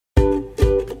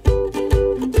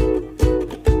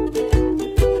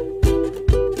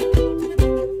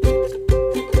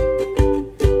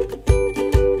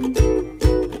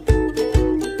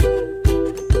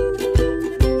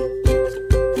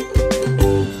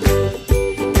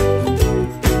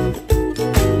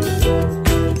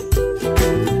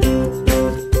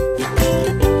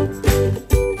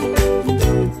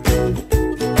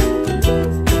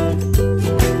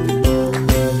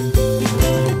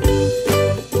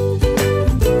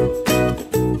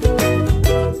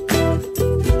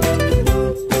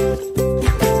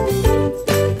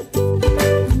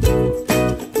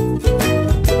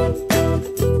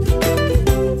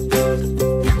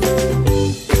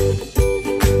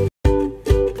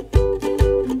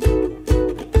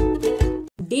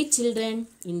children,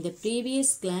 in the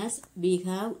previous class we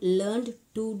have learned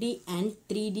 2D and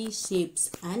 3D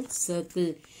shapes and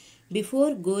circle.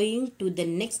 Before going to the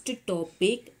next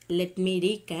topic, let me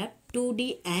recap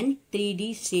 2D and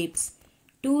 3D shapes.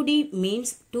 2D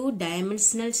means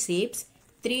two-dimensional shapes,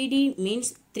 3D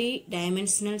means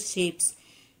three-dimensional shapes.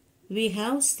 We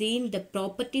have seen the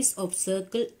properties of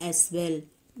circle as well.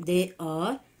 They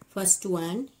are, first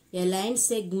one, a line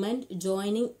segment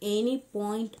joining any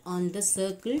point on the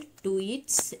circle to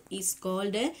it is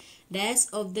called a dash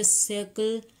of the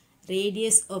circle,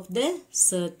 radius of the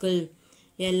circle.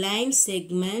 A line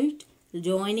segment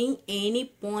joining any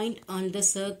point on the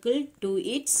circle to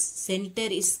its center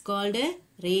is called a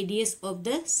radius of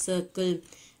the circle.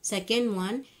 Second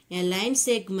one, a line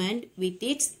segment with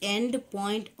its end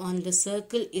point on the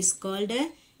circle is called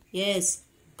a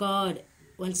chord.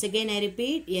 Once again I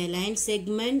repeat, a line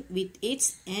segment with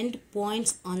its end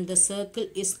points on the circle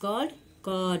is called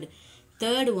chord.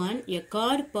 Third one, a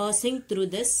chord passing through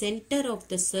the center of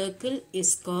the circle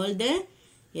is called the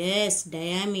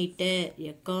diameter.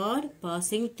 A chord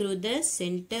passing through the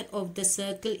center of the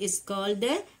circle is called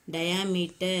the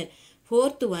diameter.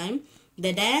 Fourth one,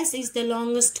 the dash is the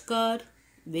longest chord.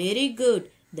 Very good.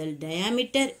 The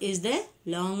diameter is the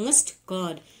longest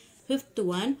chord. Fifth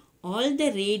one, all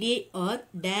the radii are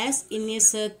dash in a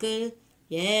circle.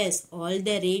 Yes, all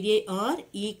the radii are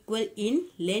equal in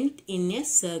length in a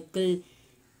circle.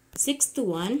 Sixth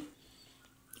one,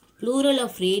 plural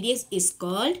of radius is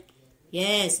called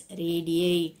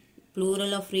radii.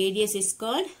 Plural of radius is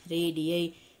called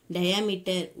radii.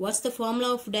 Diameter. What's the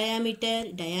formula of diameter?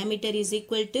 Diameter is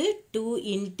equal to 2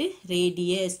 into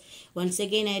radius. Once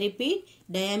again I repeat,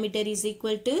 diameter is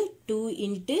equal to 2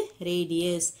 into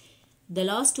radius. The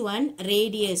last one,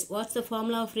 radius. What's the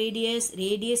formula of radius?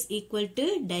 Radius equal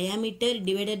to diameter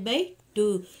divided by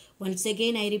 2. Once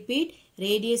again I repeat,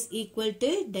 radius equal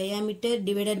to diameter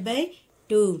divided by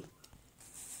 2.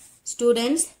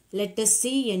 Students, let us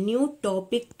see a new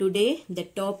topic today. The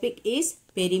topic is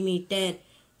perimeter.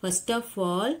 First of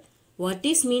all, what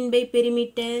is mean by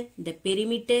perimeter? The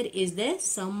perimeter is the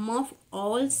sum of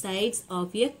all sides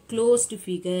of a closed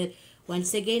figure.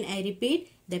 Once again I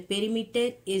repeat, the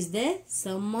perimeter is the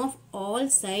sum of all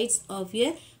sides of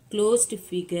a closed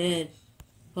figure.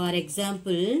 For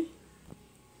example,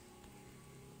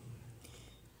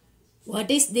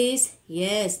 what is this?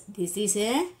 Yes, this is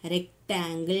a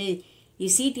rectangle.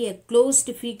 Is it a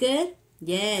closed figure?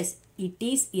 Yes, it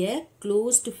is a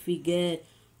closed figure.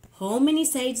 How many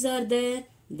sides are there?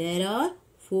 There are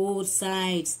 4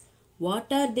 sides.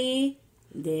 What are they?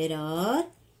 There are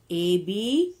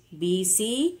AB,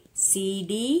 BC,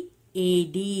 CD,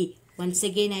 AD. Once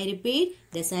again I repeat,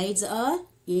 the sides are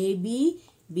AB,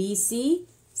 BC,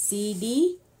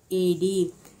 CD,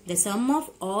 AD. The sum of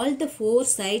all the 4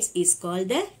 sides is called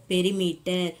the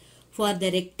perimeter. For the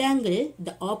rectangle,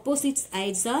 the opposite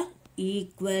sides are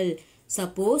equal.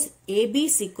 Suppose AB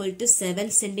is equal to 7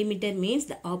 cm means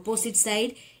the opposite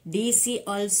side DC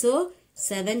also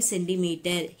 7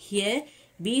 cm. Here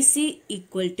BC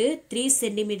equal to 3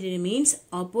 cm means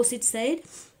opposite side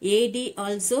AD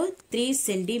also 3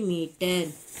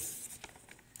 cm.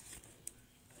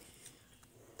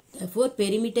 Therefore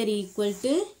perimeter equal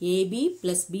to AB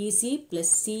plus BC plus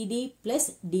CD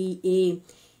plus DA.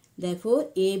 Therefore,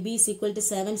 AB is equal to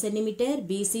 7 cm,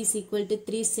 BC is equal to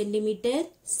 3 cm,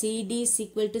 CD is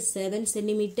equal to 7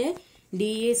 cm,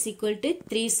 DA is equal to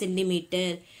 3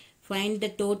 cm. Find the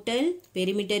total.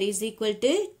 Perimeter is equal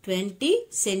to 20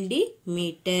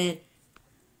 cm.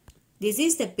 This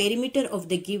is the perimeter of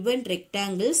the given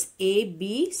rectangles A,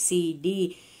 B, C,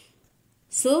 D.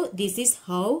 So, this is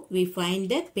how we find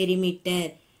the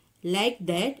perimeter. Like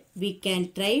that, we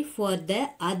can try for the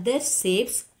other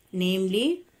shapes,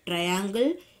 namely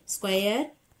triangle, square,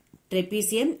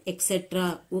 trapezium,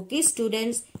 etc. Okay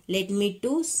students, let me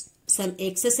do some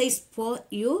exercise for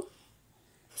you.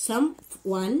 Sum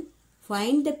 1.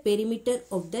 Find the perimeter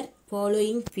of the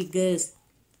following figures.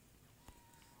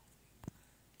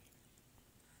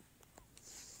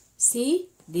 See,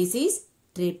 this is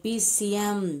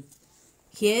trapezium.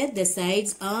 Here the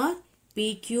sides are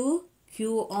PQ,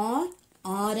 QR,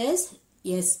 RS,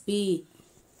 SP.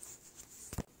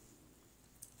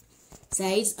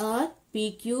 Sides are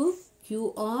PQ,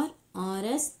 QR,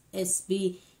 RS,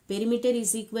 SP. Perimeter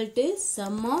is equal to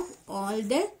sum of all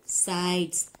the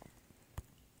sides.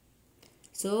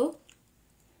 So,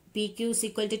 PQ is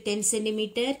equal to 10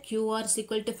 cm, QR is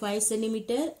equal to 5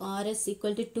 cm, RS is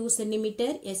equal to 2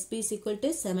 cm, SP is equal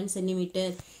to 7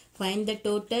 cm. Find the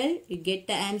total, you get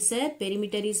the answer.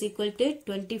 Perimeter is equal to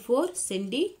 24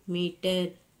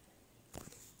 cm.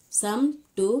 Sum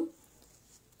 2.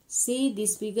 See,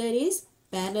 this figure is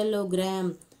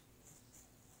parallelogram.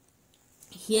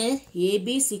 Here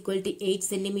AB is equal to 8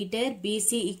 cm,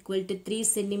 BC equal to 3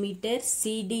 cm,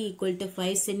 CD equal to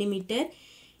 5 cm,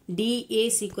 DA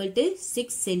is equal to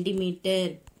 6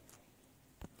 cm.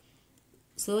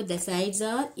 So the sides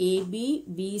are AB,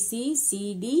 BC,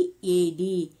 CD,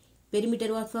 AD.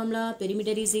 Perimeter what formula?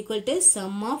 Perimeter is equal to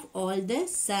sum of all the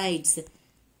sides.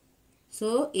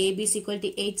 So AB is equal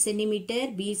to 8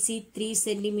 cm, BC 3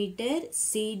 cm,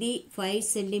 CD 5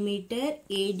 cm,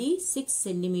 AD 6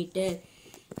 cm.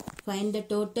 Find the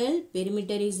total.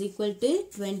 Perimeter is equal to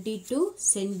 22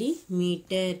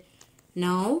 cm.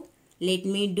 Now let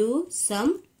me do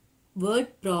some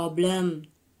word problem.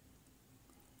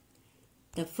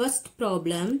 The first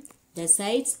problem, the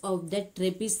sides of the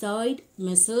trapezoid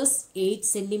measures 8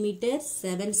 cm,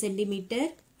 7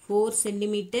 cm, 4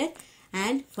 cm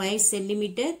and 5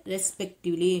 cm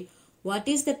respectively. What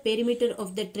is the perimeter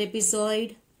of the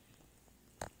trapezoid?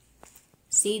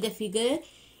 See the figure.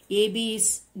 AB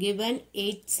is given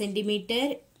 8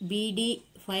 cm, BD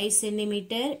 5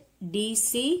 cm,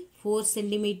 DC 4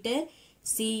 cm,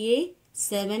 CA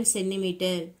 7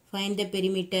 cm. Find the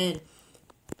perimeter.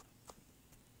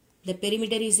 The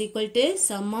perimeter is equal to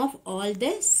sum of all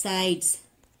the sides.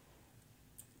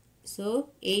 So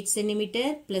 8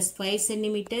 cm plus 5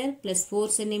 cm plus 4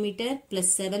 cm plus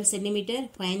 7 cm.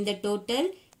 Find the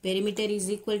total. Perimeter is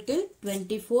equal to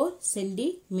 24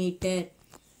 cm.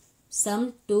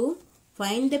 Sum 2.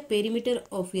 Find the perimeter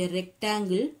of a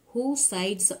rectangle whose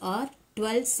sides are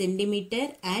 12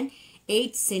 cm and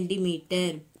 8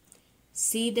 cm.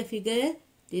 See the figure.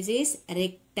 This is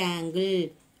rectangle.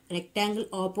 Rectangle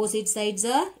opposite sides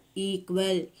are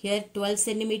equal. Here 12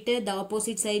 cm, the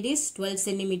opposite side is 12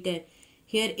 cm.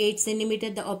 Here 8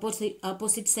 cm, the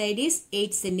opposite side is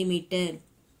 8 cm.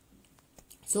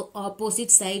 So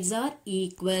opposite sides are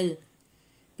equal.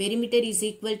 Perimeter is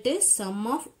equal to sum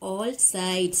of all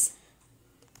sides.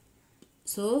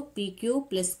 So PQ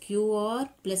plus QR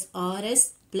plus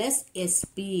RS plus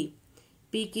SP.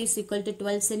 PQ is equal to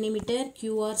 12 cm,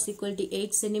 QR is equal to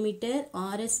 8 cm,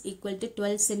 RS equal to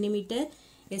 12 cm,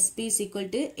 SP is equal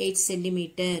to 8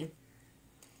 cm.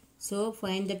 So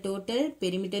find the total.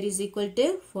 Perimeter is equal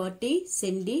to 40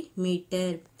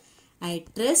 cm. I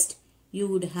trust you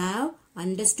would have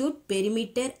understood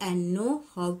perimeter and know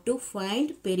how to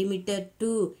find perimeter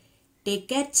too. Take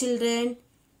care children.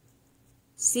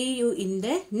 See you in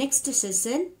the next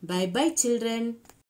session. Bye bye children.